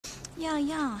Yeah,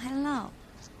 yeah, hello.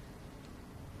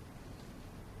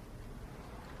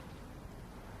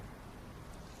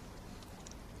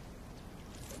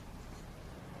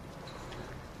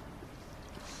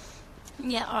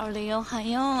 Yeah, early,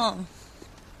 ohayo.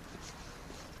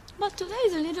 But today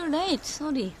is a little late,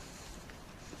 sorry.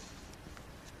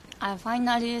 I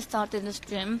finally started the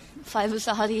stream,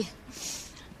 5:30.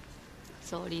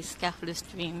 Sorry, scheduled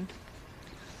stream.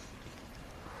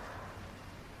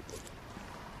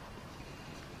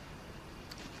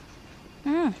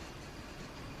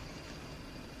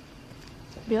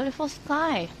 Beautiful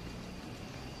sky.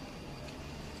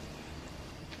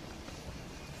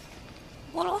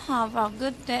 Well, have a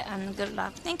good day and good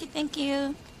luck. Thank you, thank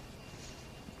you.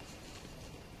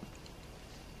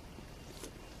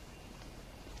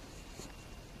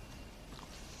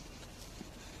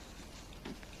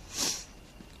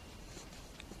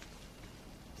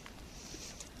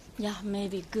 Yeah,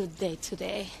 maybe good day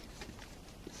today.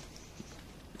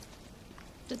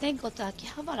 Today go to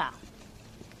Akihabara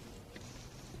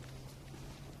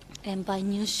and buy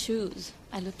new shoes.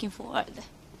 I'm looking forward.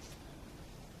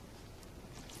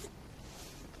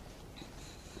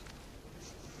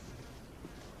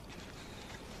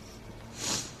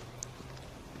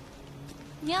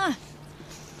 Yeah,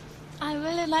 I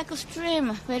really like a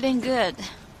stream. Very good.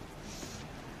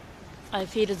 I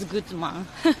feel it's good, man.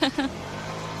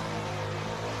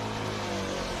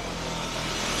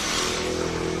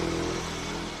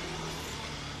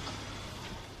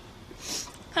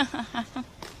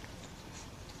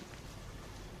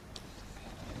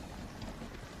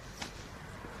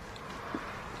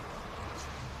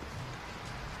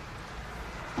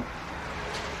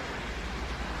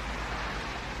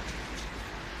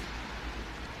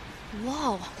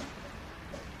 Wow,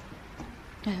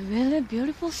 a really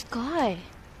beautiful sky.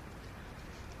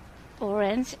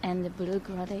 Orange and blue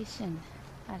gradation.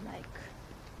 I like.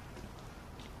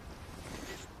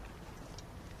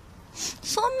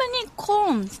 So many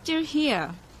corn still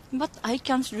here, but I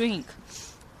can't drink.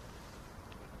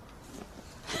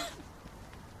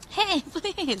 Hey,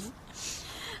 please.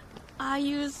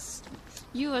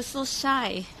 You are so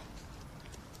shy.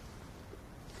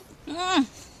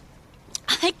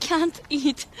 I can't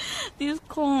eat this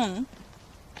corn.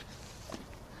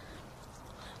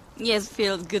 Yes,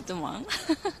 feels good one.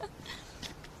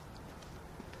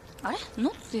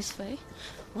 Not this way.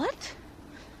 What?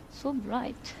 So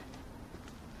bright.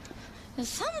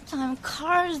 Sometimes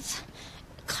cars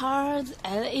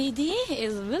LED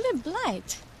is really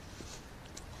bright.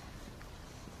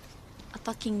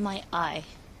 Attacking my eye.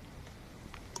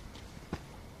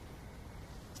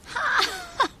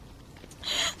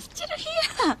 Still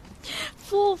here.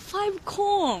 4, 5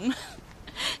 corn.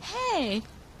 Hey.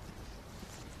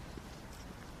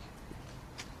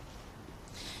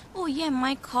 Oh yeah,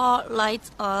 my car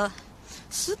lights are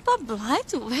super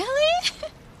bright. Really?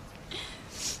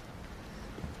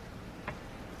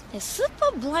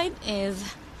 Super bright is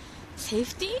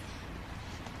safety.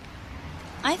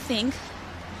 I think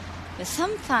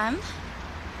sometimes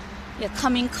a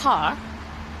coming car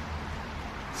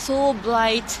so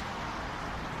bright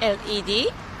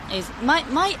LED is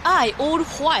my eye all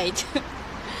white.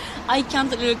 I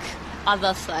can't look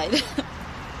other side.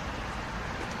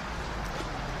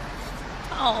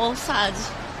 Oh, sad.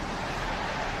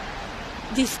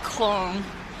 This corn.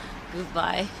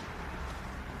 Goodbye.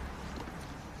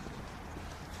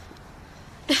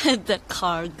 The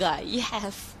car guy,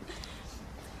 yes.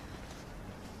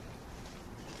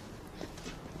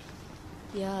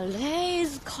 Yeah,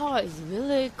 Ray's car is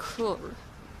really cool.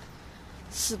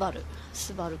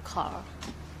 Subaru car.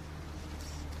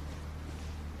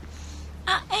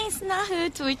 It's not who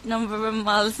tweet number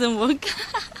miles and walk.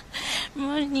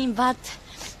 Morning, but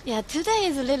yeah, today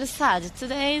is a little sad.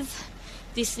 Today's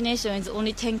destination is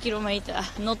only 10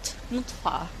 kilometers, not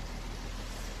far.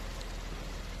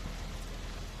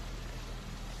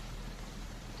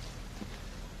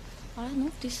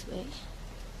 Not this way.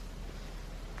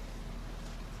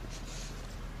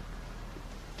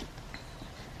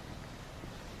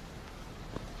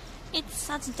 It's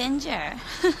such danger.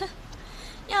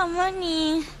 Yeah,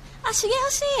 morning. しげよ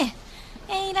し。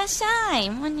いらっしゃい。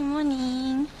モーニングモー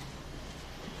ニング。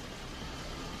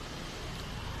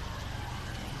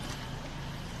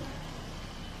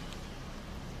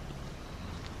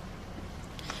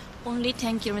Only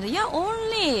 10 kilometers. Yeah,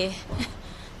 only.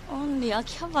 Only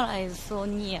Akihabara is so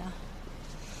near.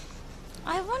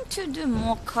 I want to do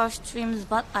more car streams,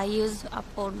 but I use up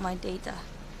all my data.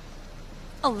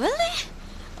 Oh, really?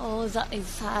 Oh, that is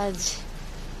sad.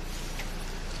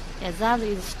 Yeah, that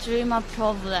is streamer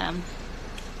problem.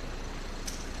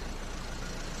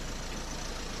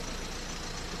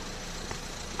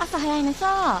 朝早いね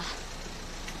さ。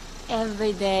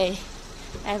Every day,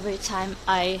 every time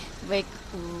I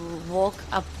woke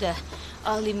up the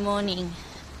early morning.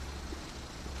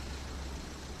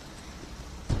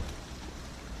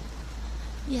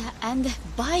 Yeah, and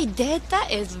buy data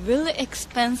is really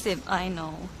expensive, I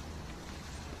know.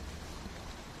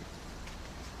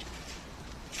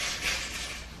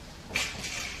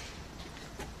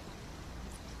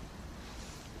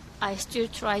 I still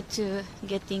try to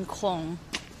get in corn.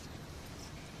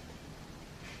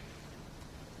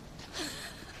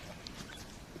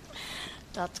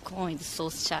 That corn is so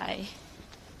shy.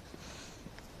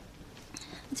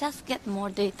 Just get more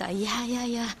data.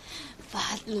 Yeah.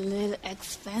 But little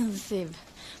expensive.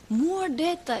 More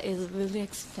data is really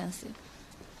expensive.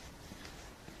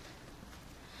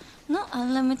 No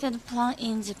unlimited plan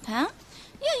in Japan?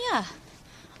 Yeah.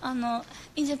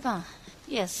 In Japan,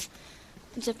 yes.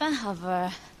 Japan have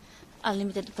a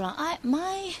unlimited plan.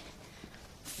 My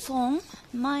phone,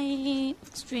 my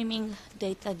streaming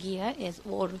data gear is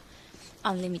all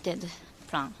unlimited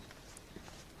plan.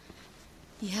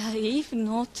 Yeah, if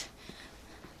not,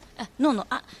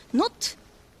 not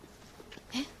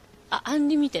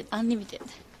unlimited.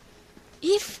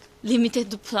 If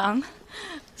limited plan,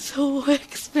 so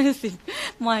expensive,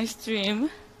 my stream.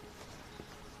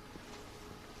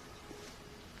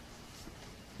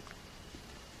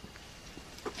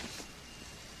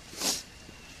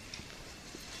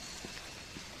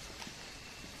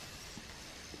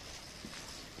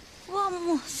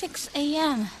 Wow, 6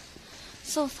 a.m.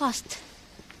 So fast.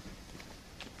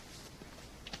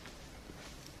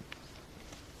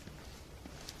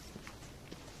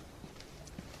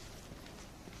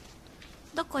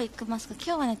どこ行きますか？今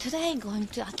日はね、today going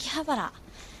to 秋葉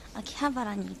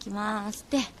原に行きます。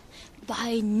で、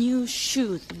buy new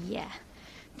shoes. Yeah,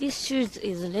 this shoes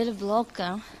is a little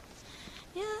broken.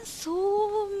 Yeah,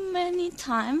 so many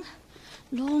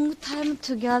long time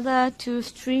together to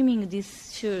streaming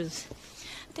these shoes.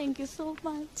 Thank you so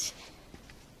much.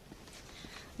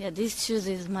 Yeah, this shoes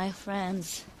is my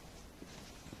friends.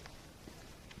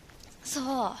 そ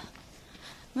う、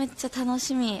めっちゃ楽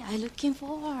しみ。I looking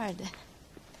forward.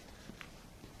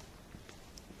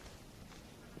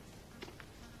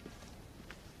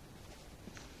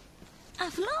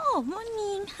 Hello,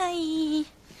 morning, hi.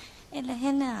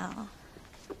 Hello.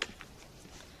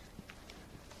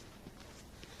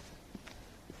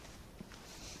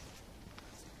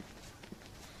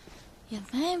 Yeah,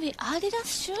 maybe Adidas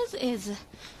shoes is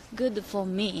good for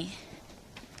me.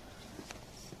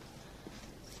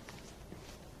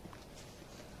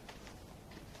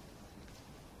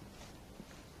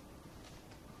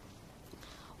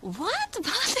 What?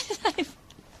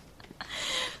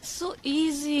 So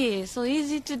easy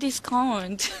to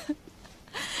discount.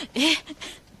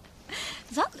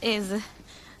 That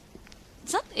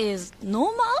is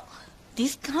normal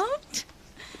discount?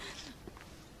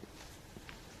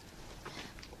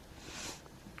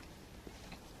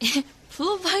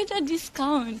 Provider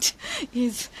discount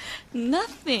is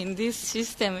nothing, this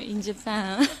system in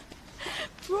Japan.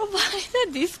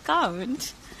 Provider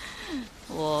discount.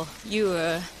 Well, you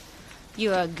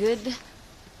are good.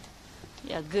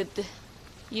 Yeah, good.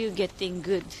 You getting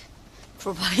good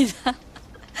provider.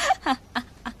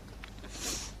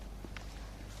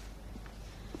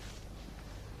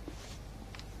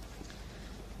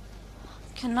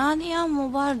 Canadian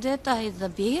mobile data is the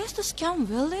biggest scam,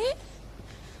 really?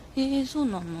 そう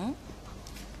なの?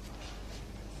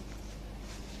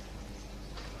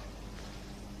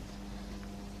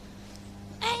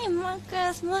 Hey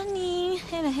Marcus, morning.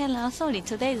 Hello. Sorry,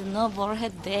 today is no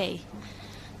Warhead day.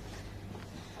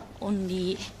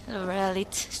 Only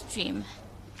Reddit stream.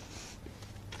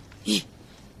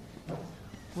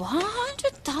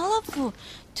 $100 for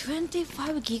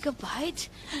 25 gigabytes?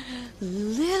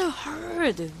 Little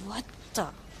hard. What the?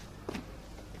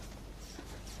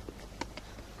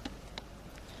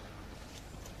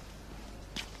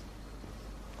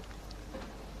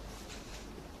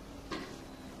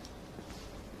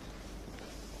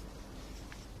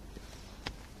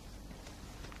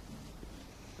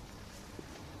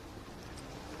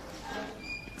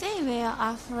 They were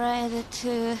afraid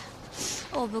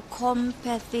of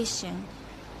competition.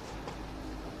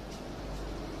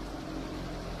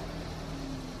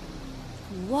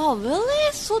 Wow,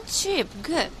 really? So cheap.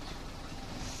 Good.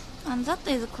 And that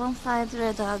is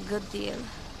considered a good deal.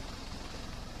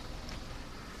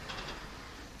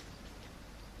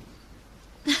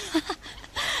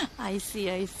 I see.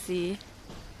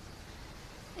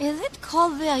 Is it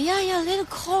cold there? Yeah, a little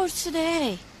cold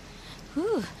today.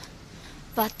 Whew.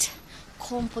 But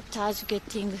compotage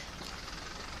getting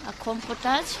a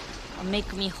compotage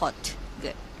make me hot.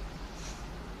 Good.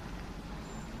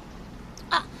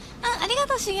 ありが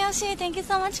とう、しげおし。Thank you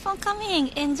so much for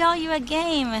coming. Enjoy your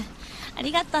game. あ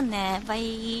りがとうね。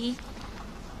Bye.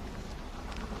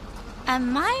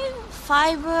 And my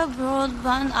fiber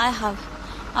broadband, I have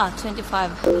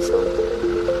 25. This one.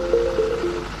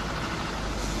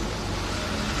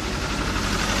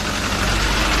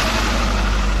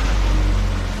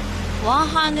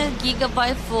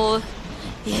 $100 for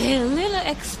a little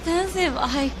expensive.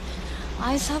 I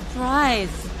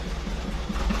surprised.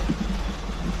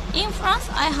 In France,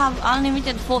 I have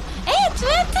unlimited for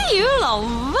 20 euro.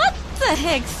 What the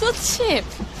heck? So cheap.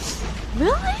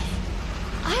 Really?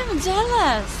 I'm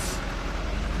jealous.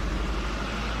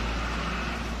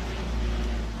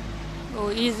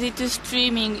 Oh, easy to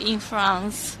streaming in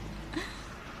France.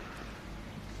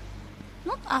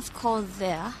 Not as cold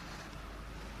there.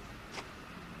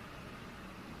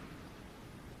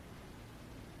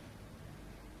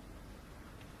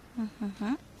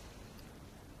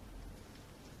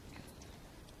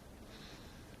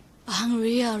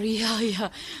 Unreal, yeah.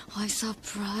 I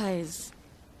surprised.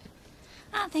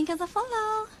 Thank you for the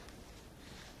follow.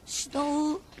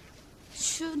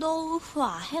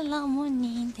 Shudou-hua. Hello,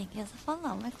 morning. Thank you for the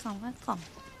follow. Welcome.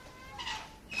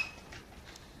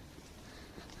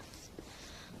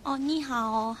 Oh, ni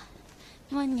hao.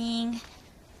 Morning.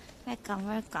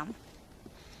 Welcome.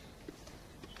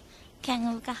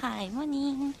 Kanguka, hi.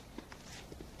 Morning.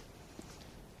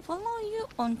 Follow you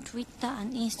on Twitter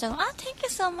and Instagram. Thank you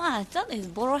so much. That is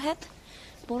Borrowhead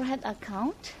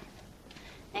account.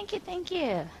 Thank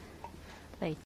you.